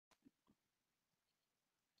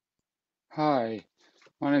Hi,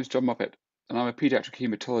 my name is John Moppett, and I'm a paediatric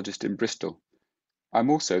haematologist in Bristol. I'm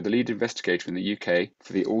also the lead investigator in the UK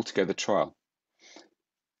for the ALLTogether trial.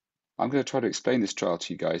 I'm going to try to explain this trial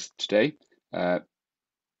to you guys today. I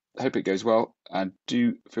hope it goes well, and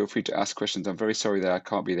do feel free to ask questions. I'm very sorry that I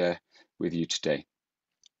can't be there with you today.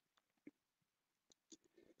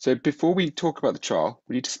 So before we talk about the trial,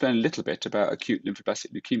 we need to spend a little bit about acute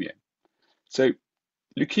lymphoblastic leukemia. So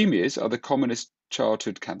leukemias are the commonest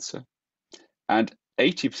childhood cancer, and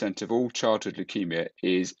 80% of all childhood leukemia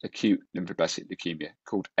is acute lymphoblastic leukemia,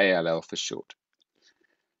 called ALL for short.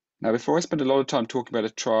 Now, before I spend a lot of time talking about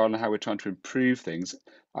a trial and how we're trying to improve things,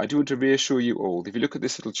 I do want to reassure you all, if you look at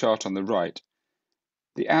this little chart on the right,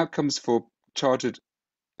 the outcomes for childhood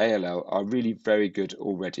ALL are really very good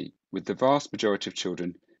already, with the vast majority of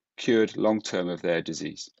children cured long-term of their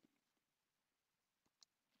disease.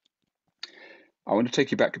 I want to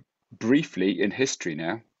take you back briefly in history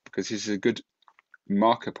now, because this is a good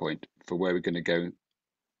marker point for where we're going to go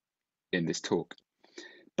in this talk.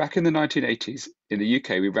 Back in the 1980s, in the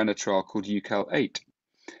UK, we ran a trial called UCAL8.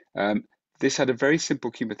 This had a very simple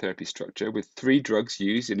chemotherapy structure with 3 drugs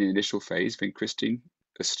used in the initial phase, vincristine,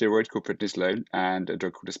 a steroid called prednisolone, and a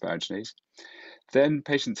drug called asparaginase. Then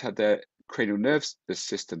patients had their cranial nerve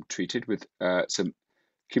system treated with some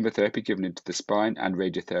chemotherapy given into the spine and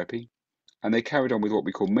radiotherapy. And they carried on with what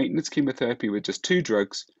we call maintenance chemotherapy with just 2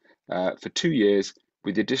 drugs for 2 years,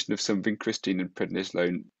 with the addition of some vincristine and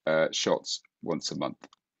prednisolone shots once a month.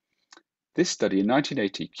 This study in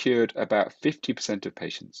 1980 cured about 50% of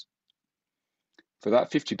patients. For that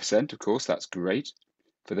 50%, of course, that's great.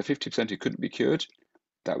 For the 50% who couldn't be cured,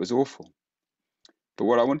 that was awful. But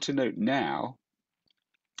what I want to note now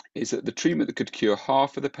is that the treatment that could cure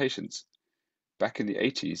half of the patients back in the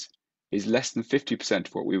 80s is less than 50%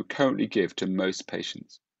 of what we would currently give to most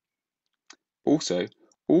patients. Also,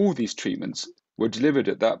 all these treatments were delivered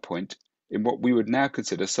at that point in what we would now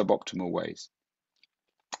consider suboptimal ways.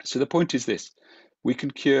 So the point is this: we can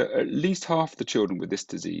cure at least half the children with this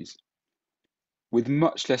disease with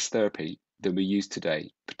much less therapy than we use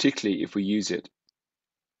today, particularly if we use it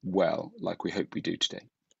well, like we hope we do today.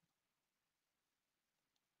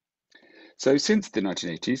 So since the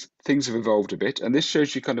 1980s, things have evolved a bit, and this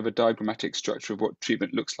shows you kind of a diagrammatic structure of what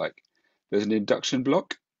treatment looks like. There's an induction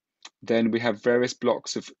block, then we have various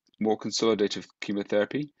blocks of more consolidative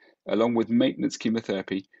chemotherapy, along with maintenance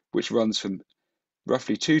chemotherapy, which runs from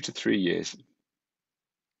roughly 2 to 3 years.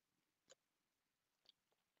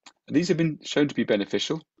 And these have been shown to be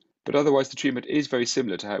beneficial, but otherwise the treatment is very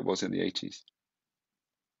similar to how it was in the 80s.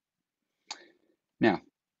 Now,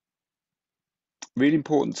 really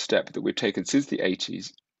important step that we've taken since the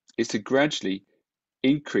 80s is to gradually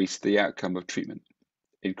increase the outcome of treatment,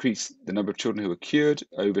 increase the number of children who are cured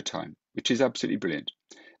over time, which is absolutely brilliant.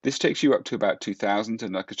 This takes you up to about 2000,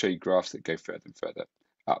 and I can show you graphs that go further and further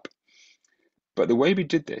up. But the way we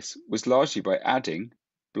did this was largely by adding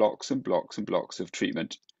blocks and blocks and blocks of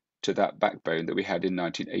treatment to that backbone that we had in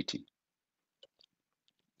 1980.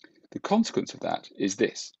 The consequence of that is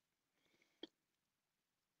this.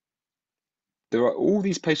 There are all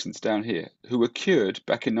these patients down here who were cured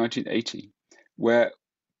back in 1980, where,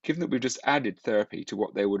 given that we've just added therapy to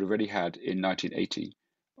what they would have already had in 1980,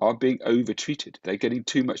 are being over-treated. They're getting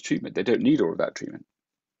too much treatment. They don't need all of that treatment.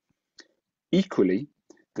 Equally,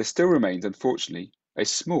 there still remains, unfortunately, a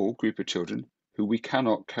small group of children who we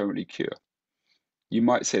cannot currently cure. You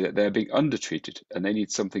might say that they're being undertreated and they need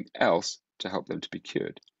something else to help them to be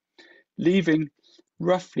cured, leaving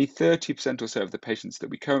roughly 30% or so of the patients that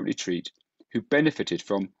we currently treat who benefited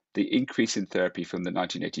from the increase in therapy from the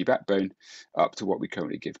 1980 backbone up to what we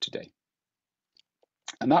currently give today.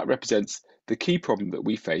 And that represents the key problem that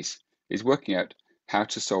we face, is working out how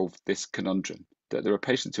to solve this conundrum, that there are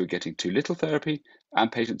patients who are getting too little therapy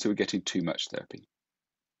and patients who are getting too much therapy.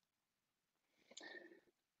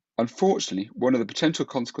 Unfortunately, one of the potential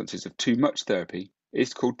consequences of too much therapy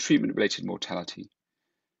is called treatment-related mortality.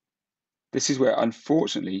 This is where,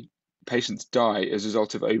 unfortunately, patients die as a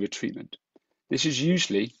result of overtreatment. This is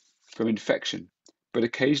usually from infection, but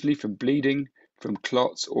occasionally from bleeding, from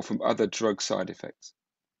clots, or from other drug side effects.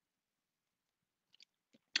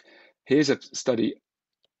 Here's a study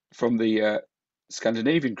from the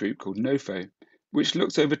Scandinavian group called NOFO, which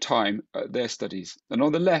looks over time at their studies. And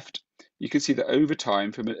on the left, you can see that over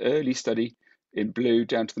time, from an early study in blue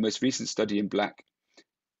down to the most recent study in black,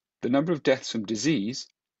 the number of deaths from disease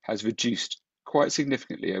has reduced quite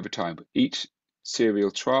significantly over time. Each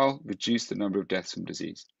serial trial reduced the number of deaths from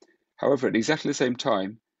disease. However, at exactly the same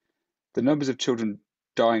time, the numbers of children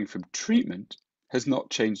dying from treatment has not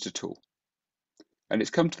changed at all. And it's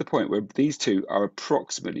come to the point where these two are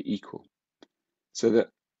approximately equal. so that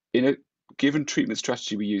in a given treatment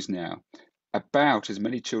strategy we use now, about as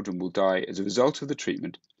many children will die as a result of the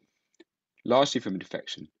treatment, largely from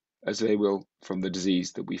infection, as they will from the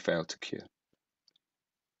disease that we failed to cure.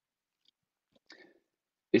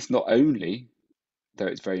 It's not only, though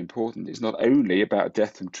it's very important, it's not only about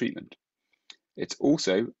death from treatment. It's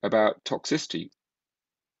also about toxicity.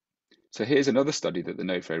 So here's another study that the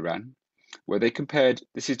NOFO ran, where they compared,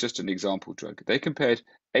 this is just an example drug, they compared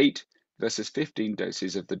 8 versus 15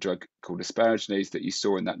 doses of the drug called asparaginase that you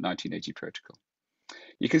saw in that 1980 protocol.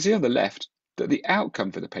 You can see on the left that the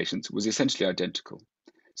outcome for the patients was essentially identical.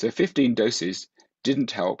 So 15 doses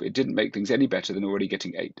didn't help, it didn't make things any better than already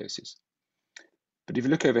getting 8 doses. But if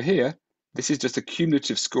you look over here, this is just a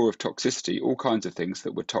cumulative score of toxicity, all kinds of things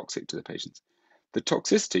that were toxic to the patients. The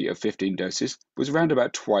toxicity of 15 doses was around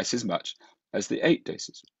about twice as much as the 8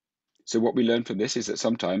 doses. So what we learned from this is that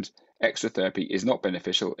sometimes extra therapy is not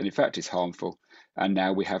beneficial and in fact is harmful. And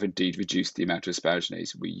now we have indeed reduced the amount of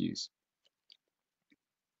asparaginase we use.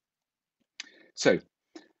 So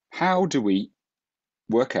how do we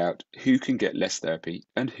work out who can get less therapy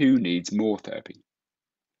and who needs more therapy?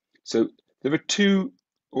 So there are 2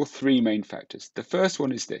 or 3 main factors. The first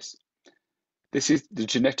one is this. This is the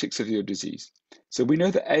genetics of your disease. So we know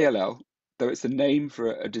that ALL, though it's the name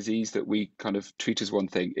for a disease that we kind of treat as one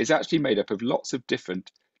thing, is actually made up of lots of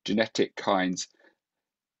different genetic kinds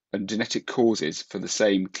and genetic causes for the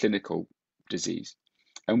same clinical disease.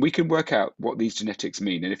 And we can work out what these genetics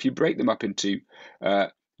mean. And if you break them up into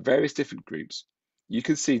various different groups, you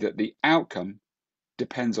can see that the outcome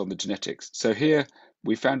depends on the genetics. So here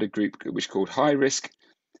we found a group which is called high risk,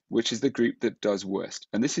 which is the group that does worst.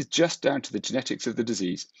 And this is just down to the genetics of the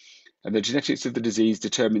disease. And the genetics of the disease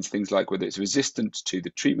determines things like whether it's resistant to the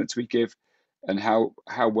treatments we give and how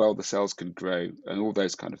well the cells can grow and all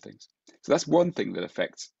those kind of things. So that's one thing that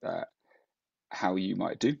affects how you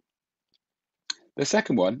might do. The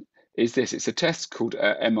second one is this. It's a test called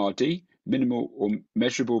MRD, minimal or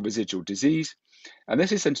measurable residual disease. And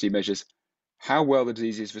this essentially measures how well the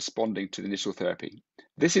disease is responding to the initial therapy.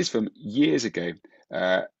 This is from years ago,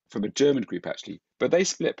 from a German group actually, but they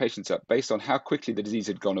split patients up based on how quickly the disease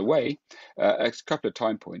had gone away at a couple of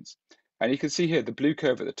time points. And you can see here the blue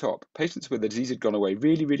curve at the top, patients where the disease had gone away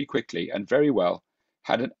really, really quickly and very well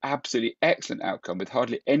had an absolutely excellent outcome with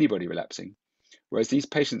hardly anybody relapsing. Whereas these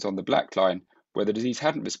patients on the black line, where the disease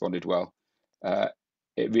hadn't responded well,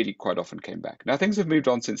 it really quite often came back. Now, things have moved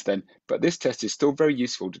on since then, but this test is still very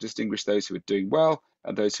useful to distinguish those who are doing well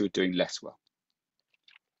and those who are doing less well.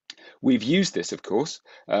 We've used this, of course.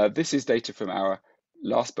 This is data from our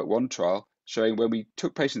last but one trial showing when we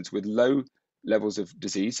took patients with low levels of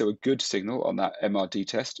disease, so a good signal on that MRD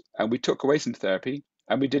test, and we took away some therapy,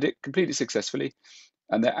 and we did it completely successfully,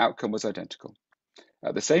 and their outcome was identical.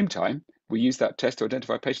 At the same time, we used that test to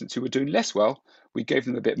identify patients who were doing less well. We gave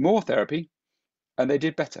them a bit more therapy, and they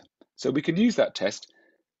did better. So we can use that test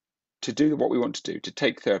to do what we want to do, to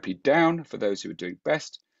take therapy down for those who are doing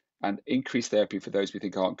best and increase therapy for those we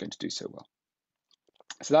think aren't going to do so well.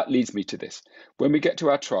 So that leads me to this. When we get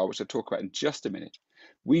to our trial, which I'll talk about in just a minute,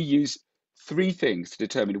 we use 3 things to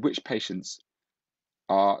determine which patients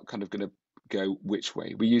are kind of going to go which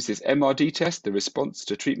way. We use this MRD test, the response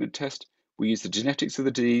to treatment test. We use the genetics of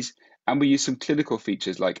the disease, and we use some clinical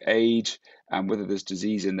features like age and whether there's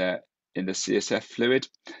disease in the CSF fluid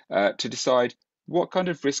to decide what kind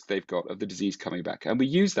of risk they've got of the disease coming back. And we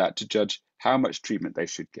use that to judge how much treatment they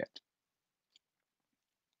should get.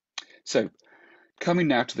 So coming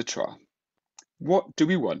now to the trial. What do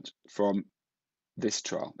we want from this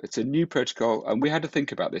trial? It's a new protocol, and we had to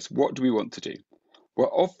think about this. What do we want to do?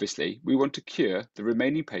 Well, obviously, we want to cure the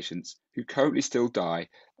remaining patients who currently still die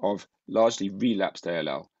of largely relapsed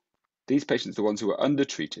ALL. These patients are the ones who are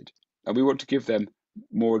undertreated, and we want to give them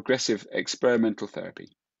more aggressive experimental therapy.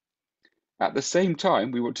 At the same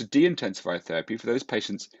time, we want to de-intensify therapy for those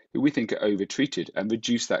patients who we think are overtreated and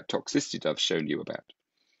reduce that toxicity that I've shown you about.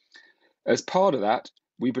 As part of that,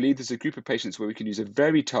 we believe there's a group of patients where we can use a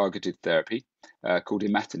very targeted therapy called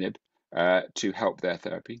imatinib to help their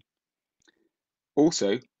therapy.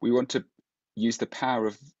 Also, we want to use the power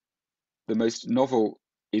of the most novel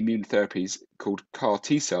immune therapies called CAR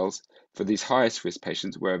T cells for these highest risk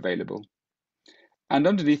patients where available. And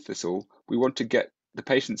underneath this all, we want to get the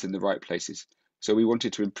patients in the right places. So we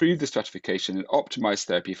wanted to improve the stratification and optimize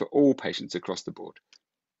therapy for all patients across the board.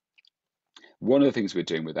 One of the things we're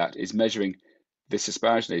doing with that is measuring this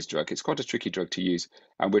asparaginase drug. It's quite a tricky drug to use,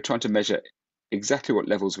 and we're trying to measure exactly what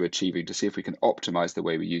levels we're achieving to see if we can optimize the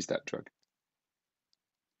way we use that drug.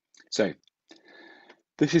 So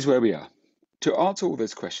this is where we are. To answer all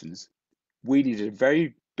those questions, we needed a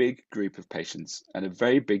very big group of patients and a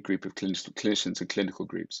very big group of clinicians and clinical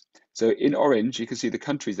groups. So in orange, you can see the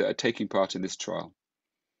countries that are taking part in this trial.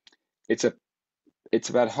 It's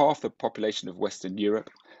about half the population of Western Europe.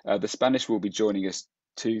 The Spanish will be joining us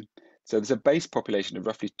too. So there's a base population of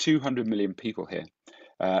roughly 200 million people here,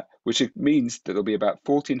 which means that there'll be about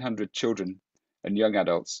 1,400 children and young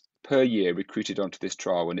adults per year recruited onto this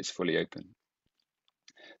trial when it's fully open.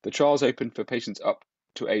 The trial's open for patients up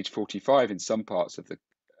to age 45 in some parts of the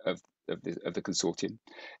consortium.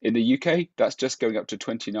 In the UK, that's just going up to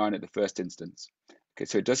 29 at the first instance. Okay,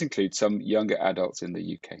 so it does include some younger adults in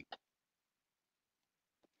the UK.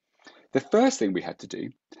 The first thing we had to do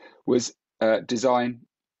was design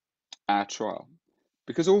our trial.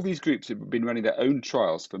 Because all these groups have been running their own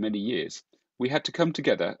trials for many years, we had to come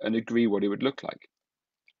together and agree what it would look like.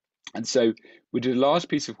 And so we did a large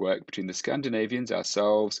piece of work between the Scandinavians,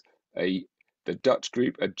 ourselves, the Dutch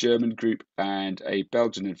group, a German group, and a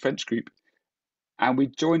Belgian and French group, and we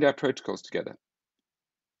joined our protocols together.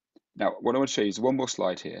 Now, what I want to show you is one more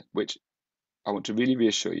slide here, which I want to really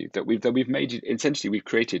reassure you that we've made it, essentially we've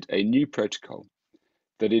created a new protocol,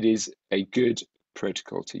 that it is a good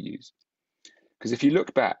protocol to use. Because if you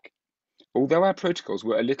look back, although our protocols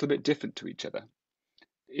were a little bit different to each other,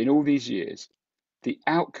 in all these years, the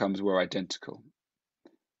outcomes were identical.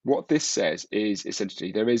 What this says is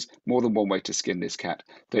essentially there is more than one way to skin this cat,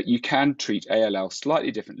 that you can treat ALL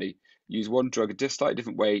slightly differently, use one drug a slightly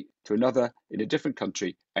different way to another in a different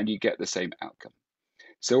country, and you get the same outcome.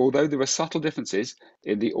 So although there are subtle differences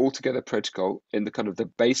in the ALLTogether protocol, in the kind of the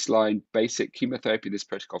baseline basic chemotherapy in this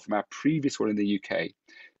protocol from our previous one in the UK,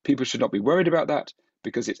 people should not be worried about that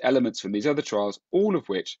because it's elements from these other trials, all of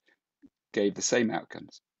which gave the same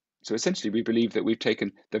outcomes. So essentially, we believe that we've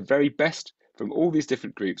taken the very best from all these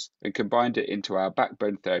different groups and combined it into our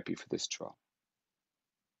backbone therapy for this trial.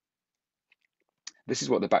 This is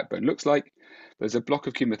what the backbone looks like. There's a block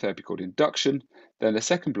of chemotherapy called induction, then a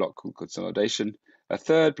second block called consolidation, a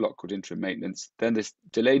third block called interim maintenance, then this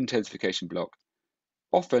delayed intensification block,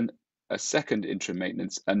 often a second interim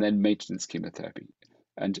maintenance, and then maintenance chemotherapy.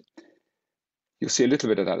 And you'll see a little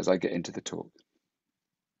bit of that as I get into the talk.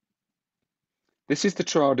 This is the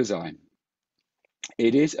trial design.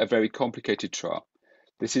 It is a very complicated trial.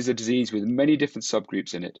 This is a disease with many different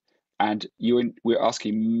subgroups in it, and we're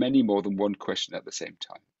asking many more than one question at the same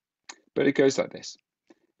time. But it goes like this.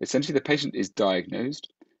 Essentially, the patient is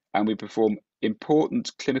diagnosed, and we perform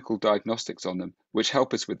important clinical diagnostics on them, which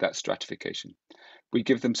help us with that stratification. We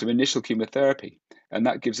give them some initial chemotherapy, and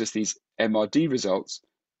that gives us these MRD results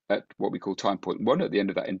at what we call time point 1 at the end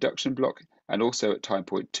of that induction block, and also at time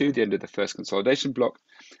point 2, the end of the first consolidation block.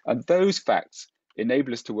 And those facts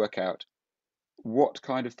enable us to work out what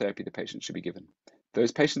kind of therapy the patient should be given.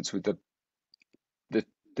 Those patients with the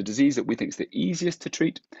disease that we think is the easiest to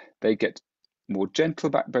treat, they get more gentle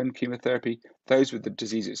backbone chemotherapy. Those with the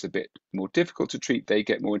disease that's a bit more difficult to treat, they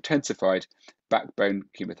get more intensified backbone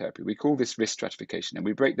chemotherapy. We call this risk stratification, and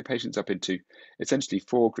we break the patients up into essentially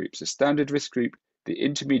 4 groups: a standard risk group, the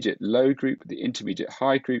intermediate low group, the intermediate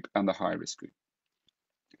high group, and the high risk group.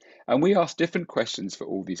 And we ask different questions for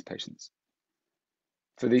all these patients.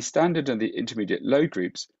 For the standard and the intermediate low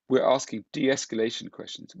groups, we're asking de-escalation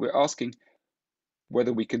questions. We're asking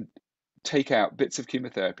whether we can take out bits of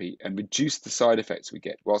chemotherapy and reduce the side effects we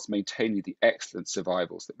get whilst maintaining the excellent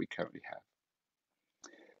survivals that we currently have.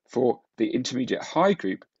 For the intermediate high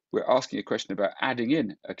group, we're asking a question about adding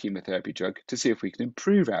in a chemotherapy drug to see if we can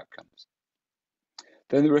improve outcomes.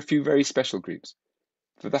 Then there are a few very special groups.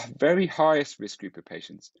 For the very highest risk group of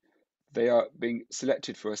patients, they are being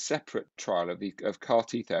selected for a separate trial of CAR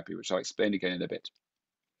T therapy, which I'll explain again in a bit.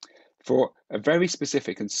 For a very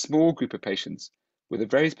specific and small group of patients with a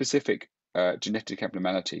very specific genetic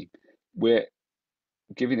abnormality, we're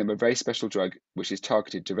giving them a very special drug which is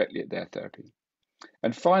targeted directly at their therapy.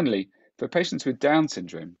 And finally, for patients with Down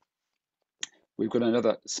syndrome, we've got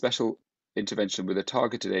another special intervention with a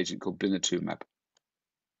targeted agent called blinatumomab.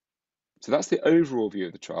 So that's the overall view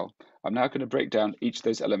of the trial. I'm now going to break down each of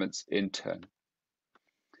those elements in turn.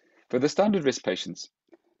 For the standard risk patients,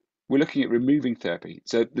 we're looking at removing therapy.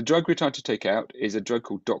 So the drug we're trying to take out is a drug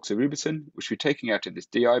called doxorubicin, which we're taking out in this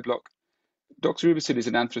DI block. Doxorubicin is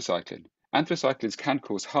an anthracycline. Anthracyclines can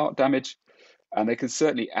cause heart damage, and they can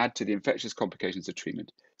certainly add to the infectious complications of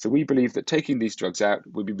treatment. So we believe that taking these drugs out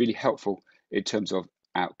would be really helpful in terms of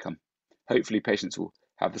outcome. Hopefully patients will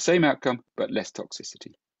have the same outcome, but less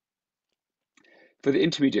toxicity. For the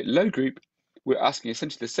intermediate low group, we're asking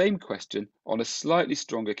essentially the same question on a slightly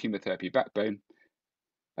stronger chemotherapy backbone.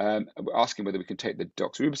 We're asking whether we can take the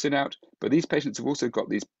doxorubicin out, but these patients have also got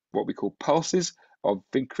these what we call pulses of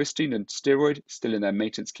vincristine and steroid still in their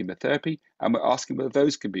maintenance chemotherapy, and we're asking whether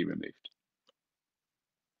those can be removed.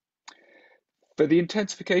 For the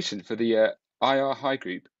intensification for the IR high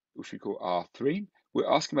group, which we call R3,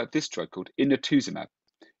 we're asking about this drug called inotuzumab.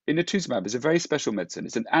 Inotuzumab is a very special medicine.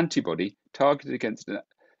 It's an antibody targeted against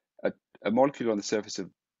a molecule on the surface of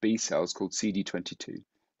B cells called CD22.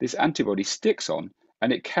 This antibody sticks on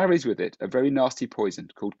and it carries with it a very nasty poison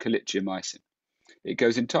called calicheamycin. It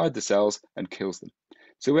goes inside the cells and kills them.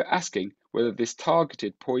 So we're asking whether this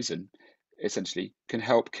targeted poison essentially can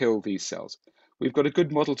help kill these cells. We've got a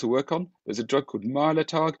good model to work on. There's a drug called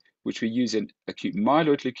Mylotarg, which we use in acute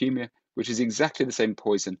myeloid leukemia, which is exactly the same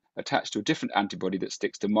poison attached to a different antibody that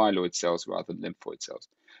sticks to myeloid cells rather than lymphoid cells.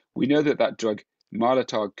 We know that that drug,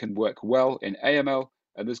 Mylotarg, can work well in AML,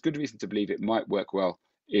 and there's good reason to believe it might work well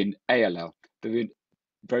in ALL. There have been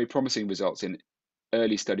very promising results in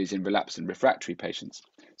early studies in relapsed and refractory patients.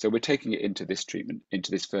 So we're taking it into this treatment,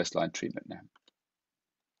 into this first-line treatment now.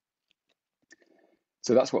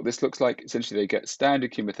 So that's what this looks like. Essentially, they get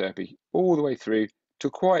standard chemotherapy all the way through to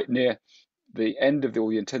quite near the end of all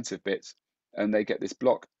the intensive bits, and they get this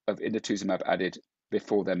block of inotuzumab added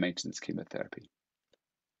before their maintenance chemotherapy.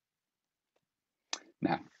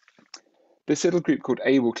 Now, this little group called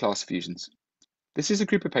ABL class fusions. This is a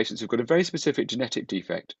group of patients who've got a very specific genetic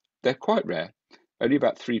defect. They're quite rare, only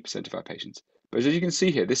about 3% of our patients. But as you can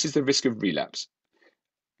see here, this is the risk of relapse.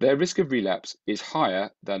 Their risk of relapse is higher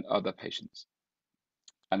than other patients.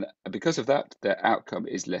 And because of that, their outcome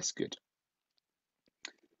is less good.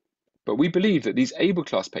 But we believe that these ABL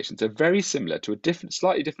class patients are very similar to a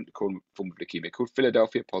slightly different form of leukemia called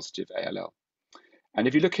Philadelphia positive ALL. And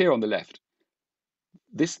if you look here on the left,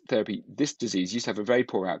 this disease used to have a very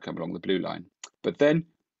poor outcome along the blue line. But then,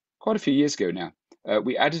 quite a few years ago now,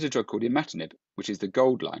 we added a drug called imatinib, which is the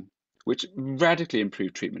gold line, which radically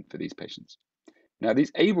improved treatment for these patients. Now,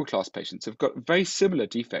 these ABL class patients have got a very similar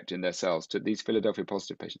defect in their cells to these Philadelphia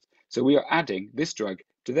positive patients. So we are adding this drug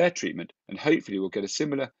to their treatment, and hopefully we'll get a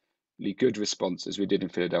similarly good response as we did in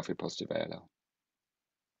Philadelphia positive ALL.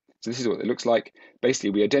 So this is what it looks like.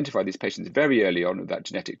 Basically, we identify these patients very early on with that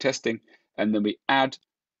genetic testing, and then we add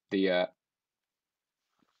the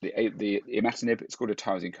imatinib. It's called a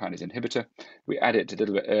tyrosine kinase inhibitor. We add it a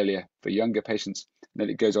little bit earlier for younger patients, and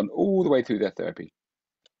then it goes on all the way through their therapy.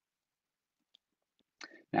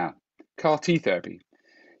 Now, CAR T therapy.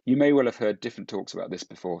 You may well have heard different talks about this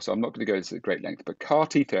before, so I'm not going to go into great length, but CAR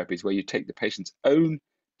T therapy is where you take the patient's own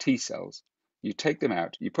T cells, you take them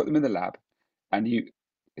out, you put them in the lab, and you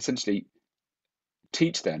essentially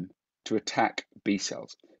teach them to attack B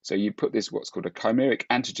cells. So you put this, what's called a chimeric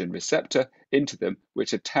antigen receptor, into them,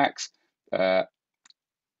 which attacks a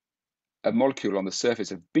molecule on the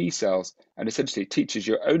surface of B cells and essentially teaches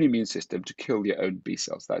your own immune system to kill your own B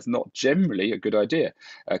cells. That's not generally a good idea,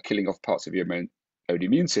 killing off parts of your own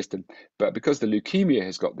immune system, but because the leukemia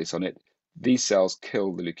has got this on it, these cells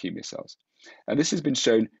kill the leukemia cells. And this has been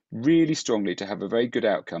shown really strongly to have a very good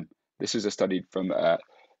outcome. This was a study from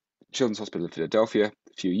Children's Hospital of Philadelphia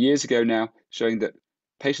a few years ago now, showing that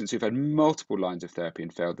patients who've had multiple lines of therapy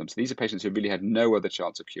and failed them, so these are patients who really had no other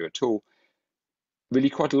chance of cure at all, really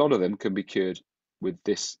quite a lot of them can be cured with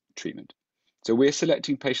this treatment. So we're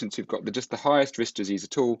selecting patients who've got just the highest risk disease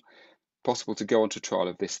at all possible to go on to trial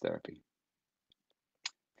of this therapy.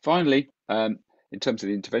 Finally, in terms of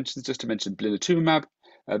the interventions, just to mention blinatumomab,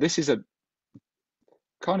 this is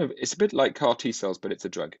it's a bit like CAR T cells, but it's a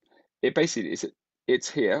drug. It basically is, it's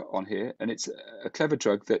here, and it's a clever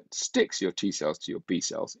drug that sticks your T cells to your B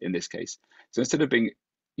cells in this case. So instead of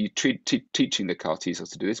teaching the CAR T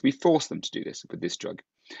cells to do this, we force them to do this with this drug.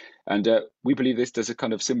 And we believe this does a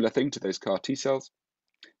kind of similar thing to those CAR T cells.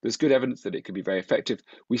 There's good evidence that it can be very effective.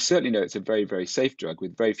 We certainly know it's a very, very safe drug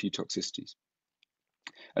with very few toxicities.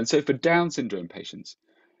 And so for Down syndrome patients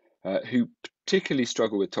who particularly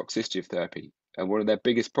struggle with toxicity of therapy, and one of their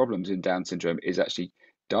biggest problems in Down syndrome is actually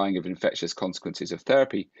dying of infectious consequences of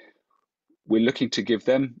therapy, we're looking to give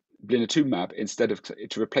them blinatumomab instead of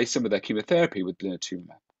to replace some of their chemotherapy with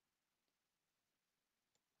blinatumomab.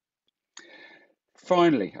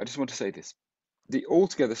 Finally, I just want to say this. The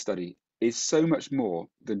ALLTogether study is so much more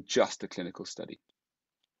than just a clinical study.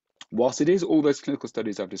 Whilst it is all those clinical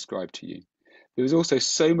studies I've described to you, there is also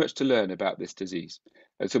so much to learn about this disease.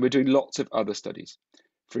 And so we're doing lots of other studies.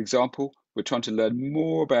 For example, we're trying to learn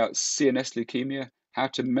more about CNS leukemia, how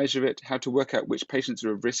to measure it, how to work out which patients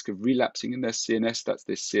are at risk of relapsing in their CNS. That's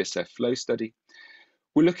this CSF flow study.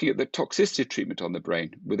 We're looking at the toxicity of treatment on the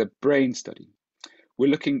brain with a brain study. We're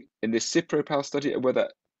looking in this CIPROPAL study at whether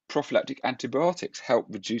prophylactic antibiotics help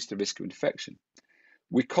reduce the risk of infection.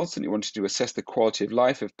 We constantly wanted to assess the quality of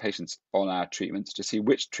life of patients on our treatments to see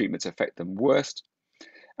which treatments affect them worst.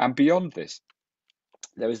 And beyond this,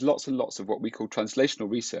 there is lots and lots of what we call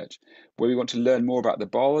translational research, where we want to learn more about the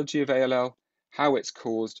biology of ALL, how it's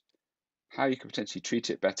caused, how you can potentially treat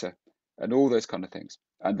it better, and all those kind of things.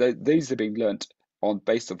 And these are being learnt on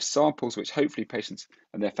based on samples, which hopefully patients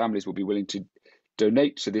and their families will be willing to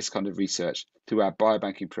donate to this kind of research through our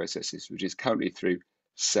biobanking processes, which is currently through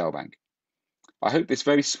CellBank. I hope this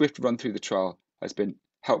very swift run through the trial has been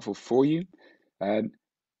helpful for you.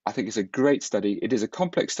 I think it's a great study. It is a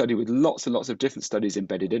complex study with lots and lots of different studies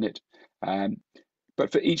embedded in it.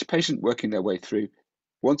 But for each patient working their way through,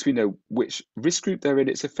 once we know which risk group they're in,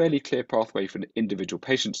 it's a fairly clear pathway for an individual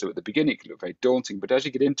patient. So at the beginning, it can look very daunting, but as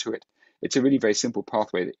you get into it, it's a really very simple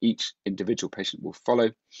pathway that each individual patient will follow.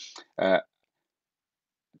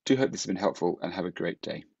 Do hope this has been helpful and have a great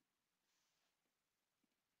day.